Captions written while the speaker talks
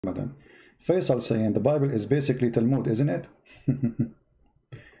Ramadan. Faisal saying the Bible is basically Talmud, isn't it?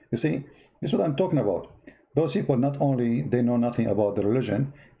 You see, this is what I'm talking about. Those people, not only they know nothing about the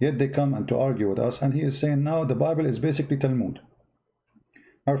religion, yet they come and to argue with us, and he is saying now the Bible is basically Talmud.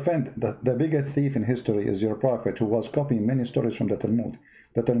 Our friend, the biggest thief in history is your prophet, who was copying many stories from the Talmud.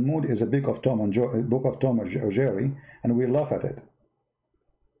 The Talmud is a book of Tom and Jerry, and we laugh at it.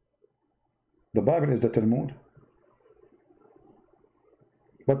 The Bible is the Talmud.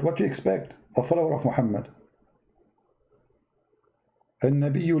 But what do you expect? A follower of Muhammad,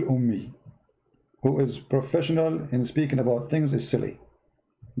 Al-Nabiyyul Ummi, who is professional in speaking about things, is silly.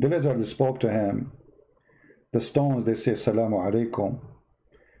 The lizard spoke to him. The stones, they say Salamu Alaikum.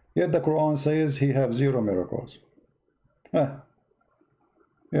 Yet the Quran says he have 0 miracles. Yeah,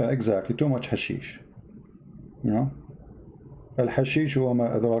 exactly. Too much hashish. You know? Al-hashish wa ma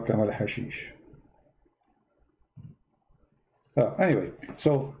adraka ma al-hashish. Anyway,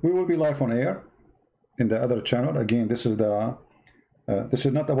 so we will be live on air in the other channel. Again, this is the this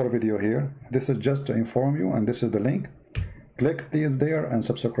is not our video here. This is just to inform you, and this is the link. Click this there and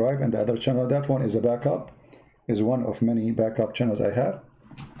subscribe. And the other channel, that one is a backup, is one of many backup channels I have.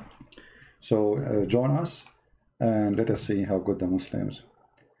 So join us and let us see how good the Muslims.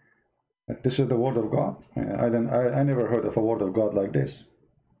 This is the word of God. I never heard of a word of God like this.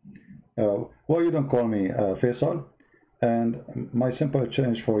 Well, you don't call me Faisal. And my simple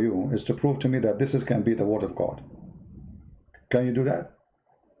challenge for you is to prove to me that this can be the word of God. Can you do that?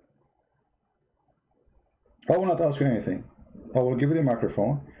 I will not ask you anything. I will give you the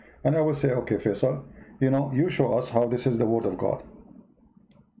microphone and I will say, okay, Faisal, you know, you show us how this is the word of God.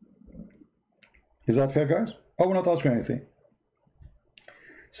 Is that fair, guys? I will not ask you anything.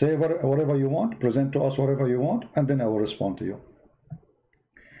 Say whatever you want, present to us whatever you want, and then I will respond to you.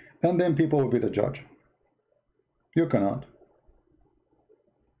 And then people will be the judge. You cannot.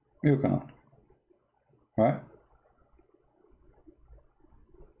 You cannot. Right?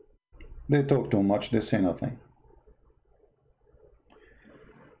 They talk too much, they say nothing.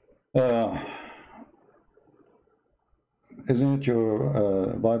 Isn't it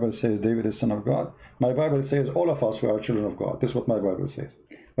your Bible says David is son of God? My Bible says all of us are children of God. This is what my Bible says.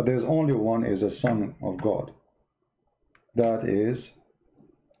 But there's only one is a son of God. That is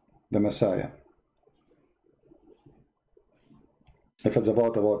the Messiah. If it's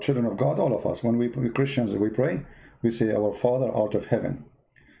about children of God, all of us, when we Christians, we pray, we say, our Father art of heaven.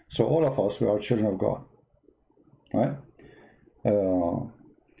 So all of us, we are children of God. Right?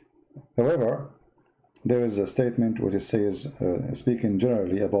 However, there is a statement where it says, speaking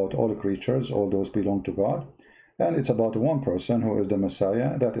generally about all creatures, all those belong to God, and it's about one person who is the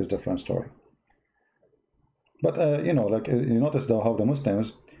Messiah. That is a different story. But, you know, like you notice how the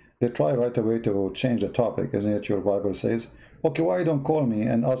Muslims, they try right away to change the topic. Isn't it your Bible says, okay, why don't call me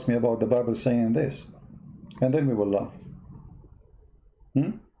and ask me about the Bible saying this? And then we will laugh.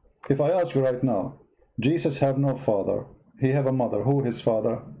 If I ask you right now, Jesus have no father, he have a mother, who his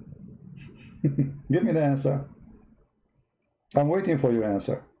father? Give me the answer. I'm waiting for your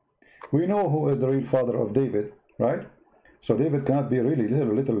answer. We know who is the real father of David, right? So David cannot be really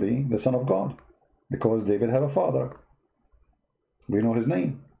literally the son of God, because David have a father. We know his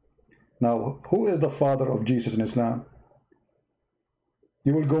name. Now, who is the father of Jesus in Islam?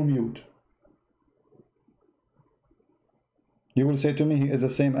 You will go mute. You will say to me, he is the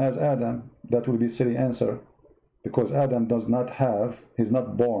same as Adam. That will be a silly answer, because Adam does not have, he's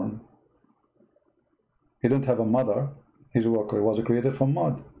not born. He didn't have a mother. He was created from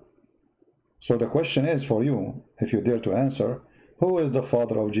mud. So the question is for you, if you dare to answer, who is the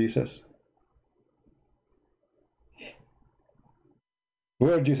father of Jesus?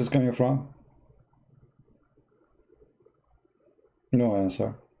 Where is Jesus coming from? No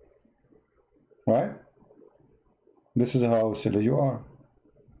answer. Right? This is how silly you are.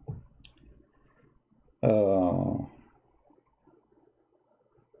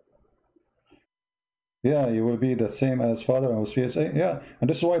 Yeah, you will be the same as Father and Spirit. Yeah, and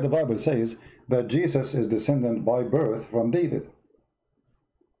this is why the Bible says that Jesus is descendant by birth from David.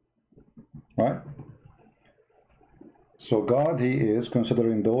 Right? So God, he is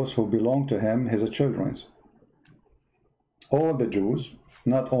considering those who belong to him his children. All the Jews,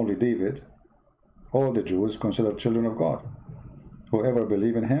 not only David, all the Jews consider children of God. Whoever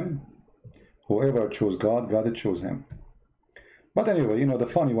believe in him, whoever choose God, God choose him. But anyway, you know, the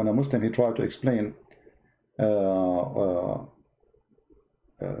funny, when a Muslim, he tried to explain the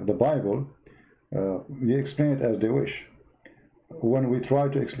Bible, they explain it as they wish. When we try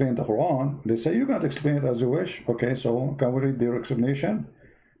to explain the Quran, they say, you can't explain it as you wish. Okay, so can we read their explanation?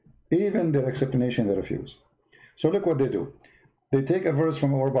 Even their explanation they refuse. So look what they do. They take a verse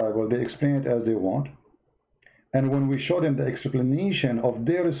from our Bible, they explain it as they want, and when we show them the explanation of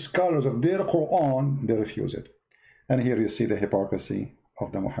their scholars of their Quran, they refuse it. And here you see the hypocrisy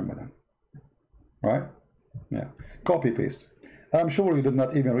of the Muhammadan, right? Yeah, copy paste. I'm sure you did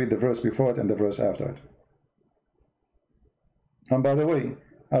not even read the verse before it and the verse after it. And by the way,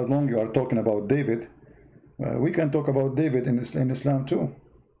 as long as you are talking about David, we can talk about David in Islam too.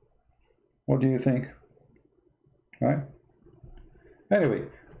 What do you think? Right? Anyway,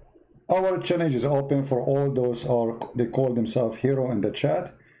 our challenge is open for all those they call themselves hero in the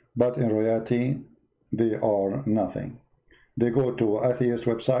chat, but in reality they are nothing. They go to atheist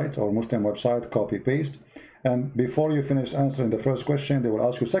website or Muslim website, copy paste, and before you finish answering the first question, they will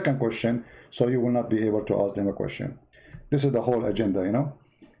ask you second question, so you will not be able to ask them a question. This is the whole agenda, you know.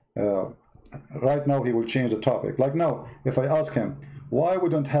 Right now he will change the topic. Like now, if I ask him why we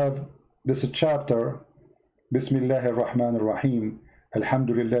don't have this chapter, Bismillahir Rahmanir Rahim,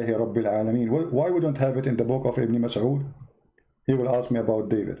 Alhamdulillahi Rabbil Alameen, why we don't have it in the book of Ibn Mas'ud? He will ask me about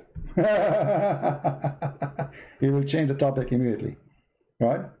David. He will change the topic immediately,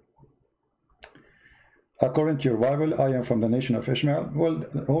 right? According to your Bible, I am from the nation of Ishmael. Well,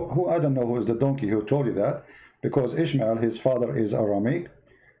 I don't know who is the donkey who told you that, because Ishmael, his father is Aramic,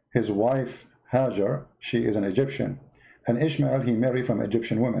 his wife Hajar, she is an Egyptian, and Ishmael, he married from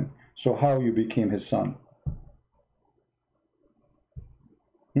Egyptian women. So how you became his son?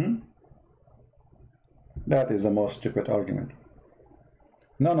 That is the most stupid argument.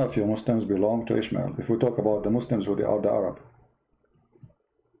 None of you Muslims belong to Ishmael. If we talk about the Muslims, who they are, the Arab,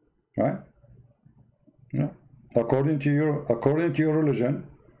 right? Yeah. According to your religion,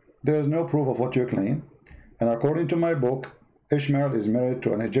 there is no proof of what you claim, and according to my book, Ishmael is married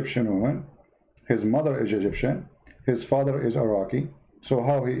to an Egyptian woman. His mother is Egyptian. His father is Iraqi. So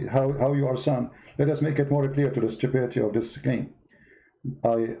how you are son? Let us make it more clear to the stupidity of this claim.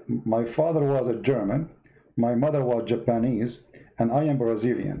 My father was a German, my mother was Japanese, and I am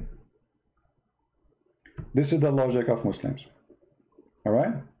Brazilian. This is the logic of Muslims. All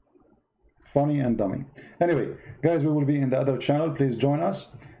right? Funny and dummy. Anyway, guys, we will be in the other channel. Please join us.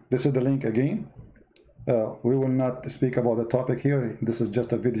 This is the link again. We will not speak about the topic here. This is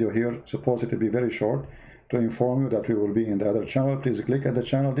just a video here, supposed to be very short, to inform you that we will be in the other channel. Please click at the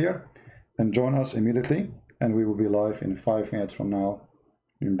channel there and join us immediately, and we will be live in 5 minutes from now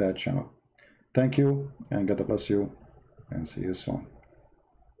in that channel. Thank you, and God bless you, and see you soon.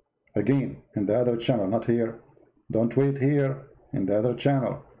 Again, in the other channel, not here. Don't wait here, in the other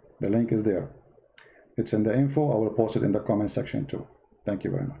channel. The link is there. It's in the info. I will post it in the comment section too. Thank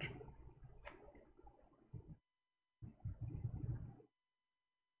you very much.